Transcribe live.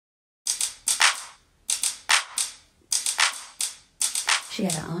She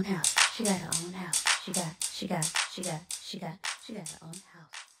got her own house. She got her own house. She got her own house.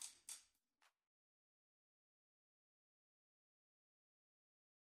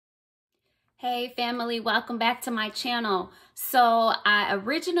 Hey family, welcome back to my channel. So I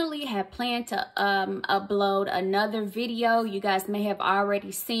originally had planned to upload another video. You guys may have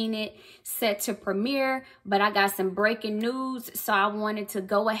already seen it, set to premiere, but I got some breaking news. So I wanted to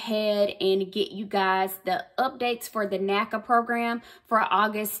go ahead and get you guys the updates for the Naca program for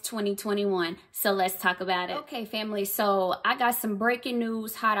August 2021. So let's talk about it. Okay family, so I got some breaking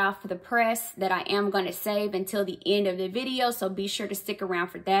news hot off of the press that I am going to save until the end of the video. So be sure to stick around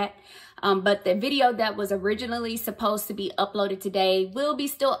for that. But the video that was originally supposed to be uploaded today will be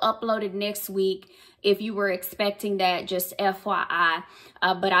still uploaded next week. If you were expecting that, just FYI.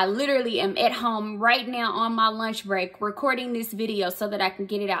 But I literally am at home right now on my lunch break recording this video so that I can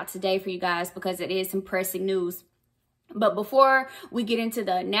get it out today for you guys because it is some pressing news. But before we get into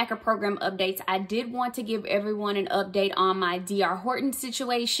the Naca program updates, I did want to give everyone an update on my DR Horton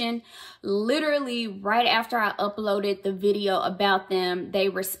situation. Literally right after I uploaded the video about them, they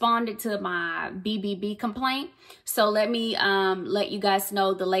responded to my BBB complaint. So let me let you guys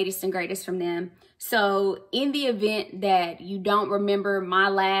know the latest and greatest from them. So in the event that you don't remember my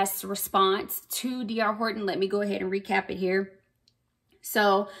last response to DR Horton, let me go ahead and recap it here.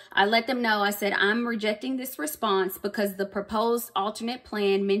 So I let them know, I said, I'm rejecting this response because the proposed alternate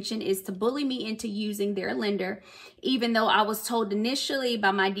plan mentioned is to bully me into using their lender, even though I was told initially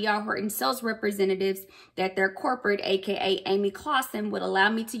by my DR Horton sales representatives that their corporate, aka Amy Clausen, would allow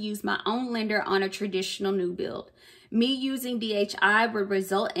me to use my own lender on a traditional new build. Me using DHI would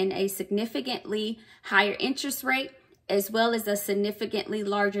result in a significantly higher interest rate as well as a significantly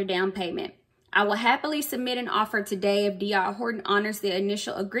larger down payment. I will happily submit an offer today if DR Horton honors the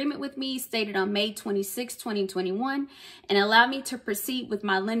initial agreement with me stated on May 26, 2021, and allow me to proceed with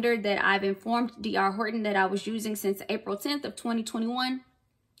my lender that I've informed DR Horton that I was using since April 10th of 2021.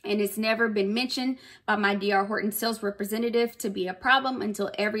 And it's never been mentioned by my DR Horton sales representative to be a problem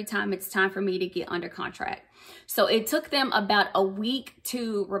until every time it's time for me to get under contract. So it took them about a week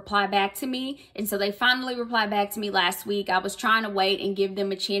to reply back to me. And so they finally replied back to me last week. I was trying to wait and give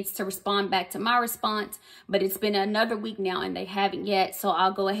them a chance to respond back to my response, but it's been another week now and they haven't yet. So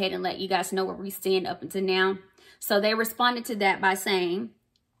I'll go ahead and let you guys know where we stand up until now. So they responded to that by saying,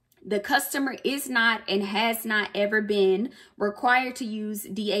 the customer is not and has not ever been required to use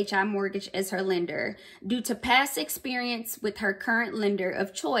DHI Mortgage as her lender. Due to past experience with her current lender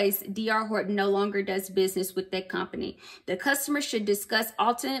of choice, DR Horton no longer does business with that company. The customer should discuss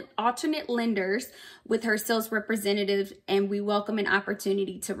alternate lenders with her sales representative, and we welcome an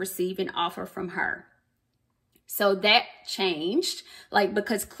opportunity to receive an offer from her. So that changed,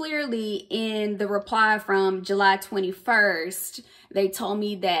 because clearly in the reply from July 21st, they told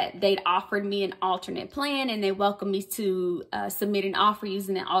me that they'd offered me an alternate plan and they welcomed me to submit an offer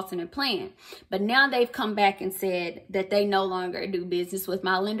using an alternate plan. But now they've come back and said that they no longer do business with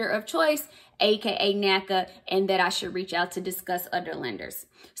my lender of choice, aka Naca, and that I should reach out to discuss other lenders.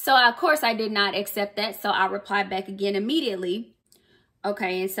 So of course I did not accept that. So I replied back again immediately.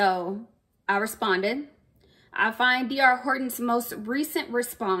 Okay, and so I responded. I find DR Horton's most recent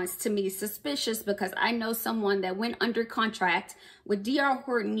response to me suspicious because I know someone that went under contract with DR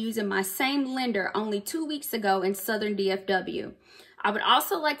Horton using my same lender only 2 weeks ago in Southern DFW. I would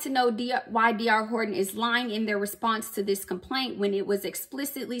also like to know why DR Horton is lying in their response to this complaint when it was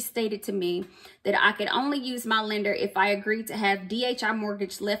explicitly stated to me that I could only use my lender if I agreed to have DHI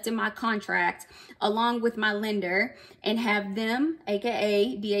Mortgage left in my contract along with my lender and have them,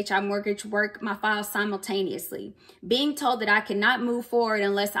 aka DHI Mortgage, work my files simultaneously. Being told that I cannot move forward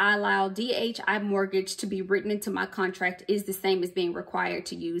unless I allow DHI Mortgage to be written into my contract is the same as being required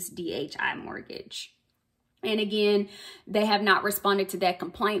to use DHI Mortgage. And again, they have not responded to that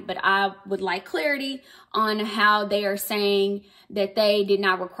complaint, but I would like clarity on how they are saying that they did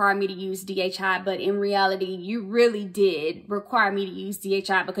not require me to use DHI, but in reality, you really did require me to use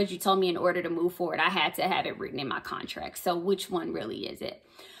DHI because you told me in order to move forward, I had to have it written in my contract. So which one really is it?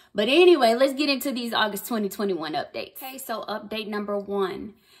 But anyway, let's get into these August 2021 updates. Okay, so update number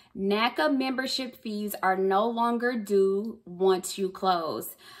 1. Naca membership fees are no longer due once you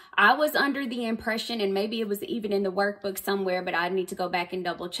close. I was under the impression, and maybe it was even in the workbook somewhere, but I need to go back and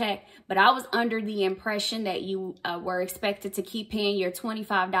double check. But I was under the impression that you were expected to keep paying your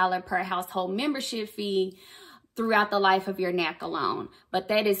 $25 per household membership fee throughout the life of your Naca loan. But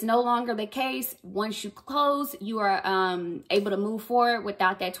that is no longer the case. Once you close, you are able to move forward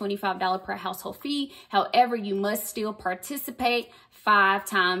without that $25 per household fee. However, you must still participate 5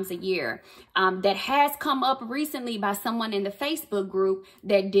 times a year. That has come up recently by someone in the Facebook group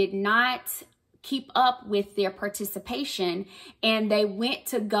that did not keep up with their participation, and they went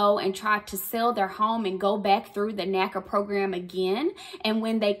to go and try to sell their home and go back through the Naca program again. And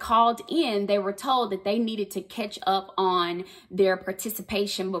when they called in, they were told that they needed to catch up on their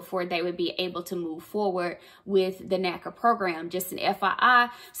participation before they would be able to move forward with the Naca program. Just an FYI.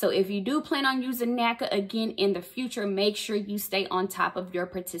 So if you do plan on using Naca again in the future, make sure you stay on top of your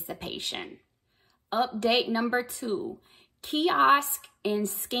participation. Update number 2, kiosk and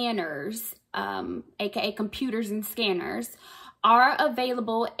scanners, aka computers and scanners, are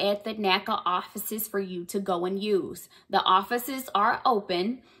available at the Naca offices for you to go and use. The offices are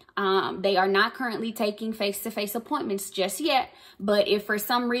open. They are not currently taking face-to-face appointments just yet, but if for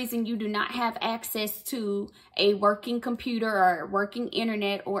some reason you do not have access to a working computer or working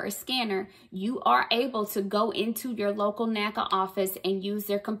internet or a scanner, you are able to go into your local Naca office and use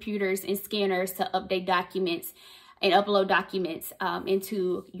their computers and scanners to update documents and upload documents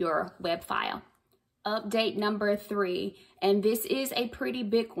into your web file. Update number 3, and this is a pretty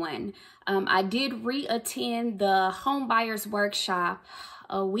big one. I did re-attend the home buyers workshop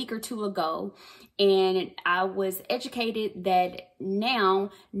a week or 2 ago, and I was educated that now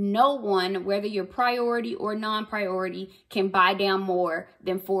no one, whether you're priority or non-priority, can buy down more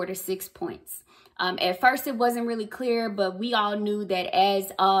than 4 to 6 points. At first, it wasn't really clear, but we all knew that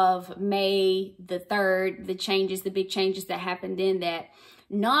as of May the 3rd, the big changes that happened in that,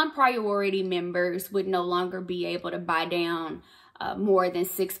 non-priority members would no longer be able to buy down more than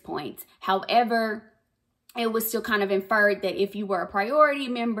 6 points. However, it was still kind of inferred that if you were a priority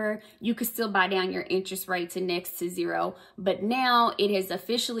member, you could still buy down your interest rate to next to 0. But now it has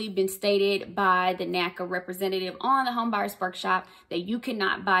officially been stated by the Naca representative on the Home Buyers Workshop that you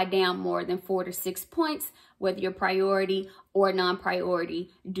cannot buy down more than 4 to 6 points, whether you're priority or non-priority,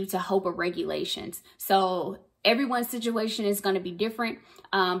 due to HOPA regulations. So everyone's situation is going to be different.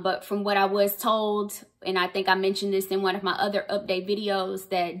 But from what I was told, and I think I mentioned this in one of my other update videos,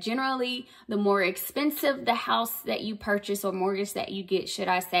 that generally the more expensive the house that you purchase or mortgage that you get, should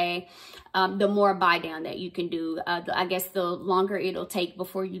I say, the more buy down that you can do. I guess the longer it'll take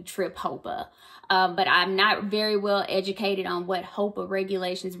before you trip HOPA. But I'm not very well educated on what HOPA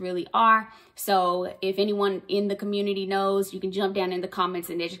regulations really are. So if anyone in the community knows, you can jump down in the comments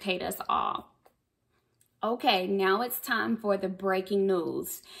and educate us all. Okay, now it's time for the breaking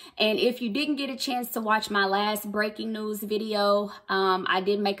news. And if you didn't get a chance to watch my last breaking news video, I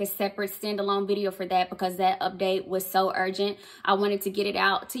did make a separate standalone video for that because that update was so urgent. I wanted to get it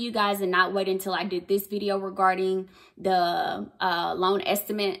out to you guys and not wait until I did this video regarding the loan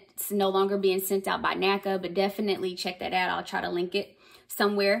estimates no longer being sent out by Naca, but definitely check that out. I'll try to link it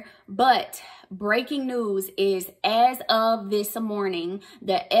somewhere. But breaking news is, as of this morning,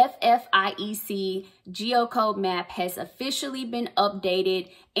 the FFIEC geocode map has officially been updated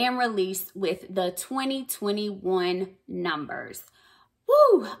and released with the 2021 numbers.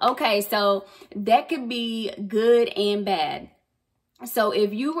 Woo! Okay, so that could be good and bad. So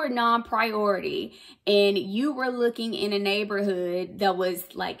if you were non-priority and you were looking in a neighborhood that was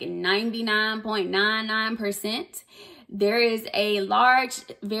like 99.99%, there is a large,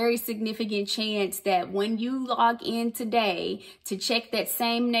 very significant chance that when you log in today to check that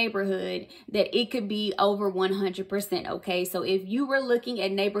same neighborhood, that it could be over 100%, okay? So if you were looking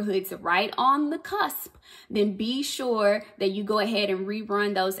at neighborhoods right on the cusp, then be sure that you go ahead and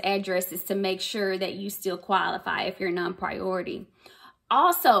rerun those addresses to make sure that you still qualify if you're non-priority.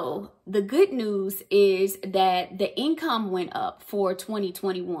 Also, the good news is that the income went up for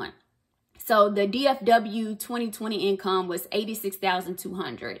 2021. So the DFW 2020 income was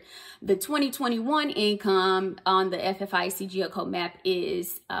 $86,200. The 2021 income on the FFIEC geocode map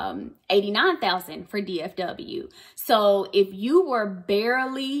is $89,000 for DFW. So if you were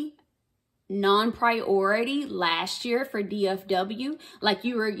barely non-priority last year for DFW, like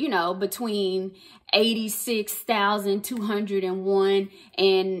you were, you know, between 86,201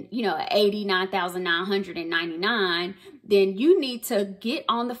 and, you know, 89,999, then you need to get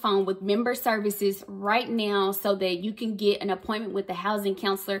on the phone with member services right now so that you can get an appointment with the housing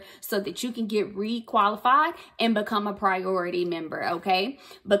counselor so that you can get re-qualified and become a priority member, okay?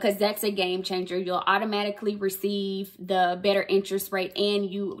 Because that's a game changer. You'll automatically receive the better interest rate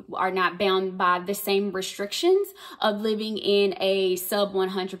and you are not bound by the same restrictions of living in a sub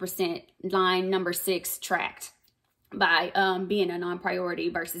 100% line number 6 tract. by being a non-priority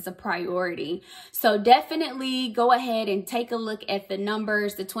versus a priority. So definitely go ahead and take a look at the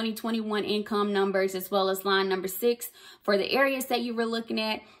numbers, the 2021 income numbers, as well as line number 6 for the areas that you were looking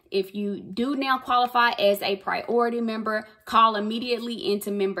at. If you do now qualify as a priority member, call immediately into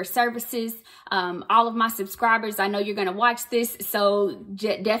member services. All of my subscribers, I know you're going to watch this, so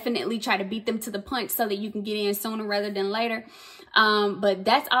definitely try to beat them to the punch so that you can get in sooner rather than later. But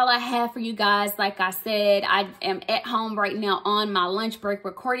that's all I have for you guys. Like I said, I am at home right now on my lunch break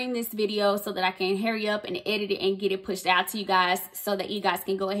recording this video so that I can hurry up and edit it and get it pushed out to you guys so that you guys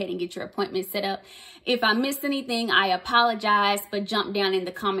can go ahead and get your appointment set up. If I missed anything, I apologize, but jump down in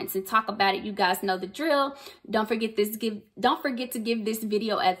the comments and talk about it. You guys know the drill. Don't forget to give this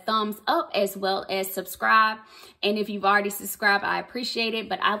video a thumbs up as well as subscribe. And if you've already subscribed, I appreciate it,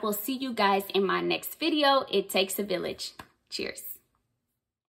 but I will see you guys in my next video. It takes a village. Cheers.